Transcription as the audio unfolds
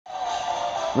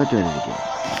Let's do it again.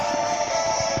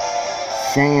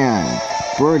 Sand.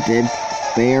 Bird did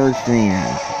bear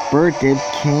sand. Bird did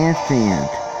cat sand.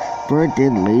 Bird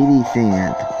did lady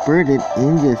sand. Bird did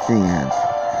India sand.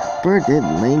 Bird did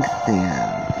lynx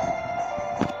sand.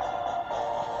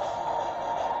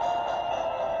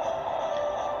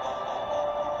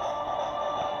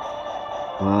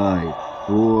 5,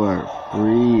 4,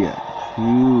 3,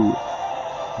 2,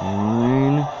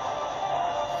 1.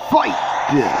 Fight!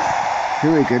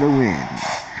 Who's gonna win?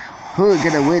 Who's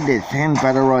gonna win this Sand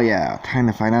Battle Royale? Time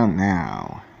to find out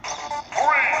now. 3, 2,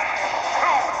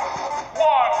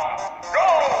 1, go!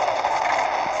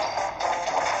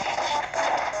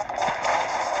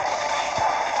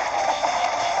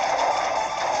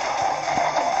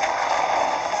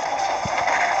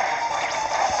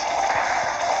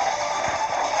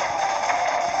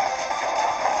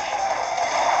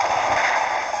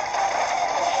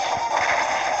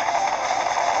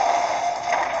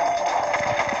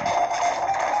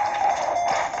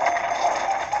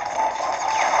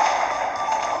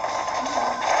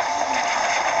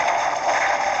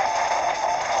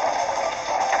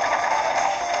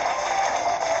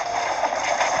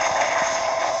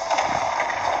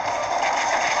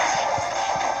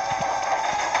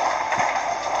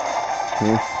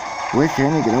 Which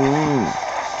Santa gonna win?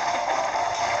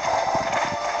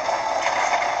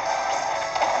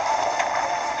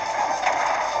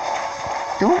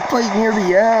 Don't fight near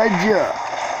the edge!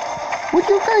 Would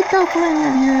you guys stop fighting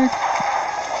near the edge?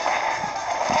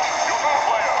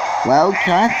 Well,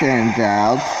 Catherine's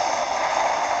out.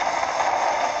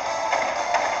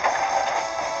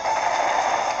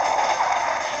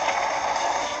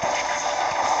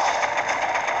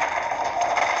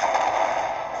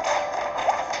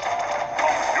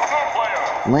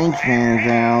 Link stands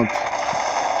out.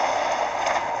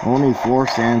 Only 4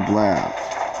 sands left.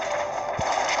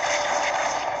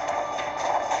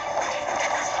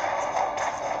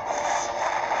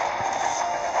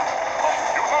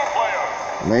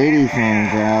 Lady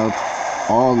stands out.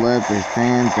 All left is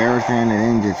sand, bear sand, and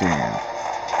India sand.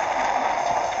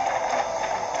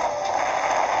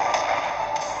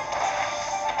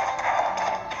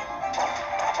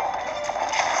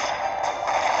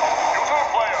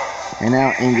 And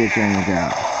now India sand is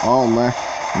out. All left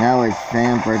now it's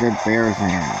sand, breaded bear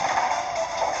sand.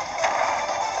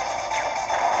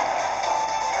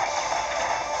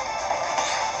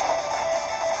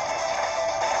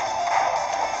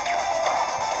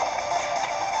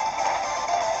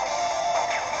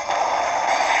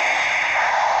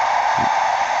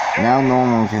 Now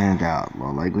normal sand out.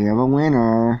 Well, like we have a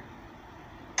winner.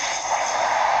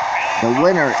 The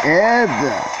winner is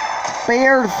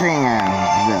Bear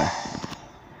Sand.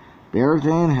 Bear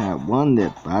Sand have won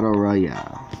the Battle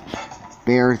Royale.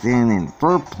 Bear Sand in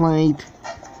first place.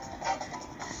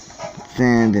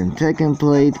 Sand in second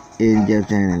place. India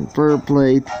Sand in third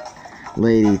place.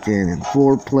 Lady Sand in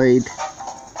fourth place.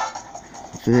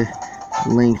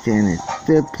 Link Sand in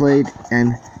fifth place.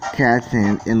 And Cat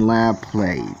Sand in last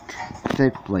place.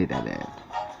 Sixth place, that is.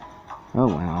 Oh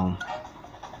well.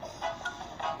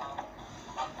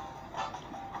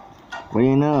 What do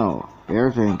you know?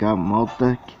 Bear Sand got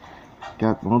multi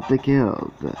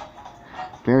kills.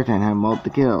 Bear Sand had multi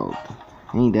kills.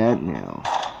 Ain't that new?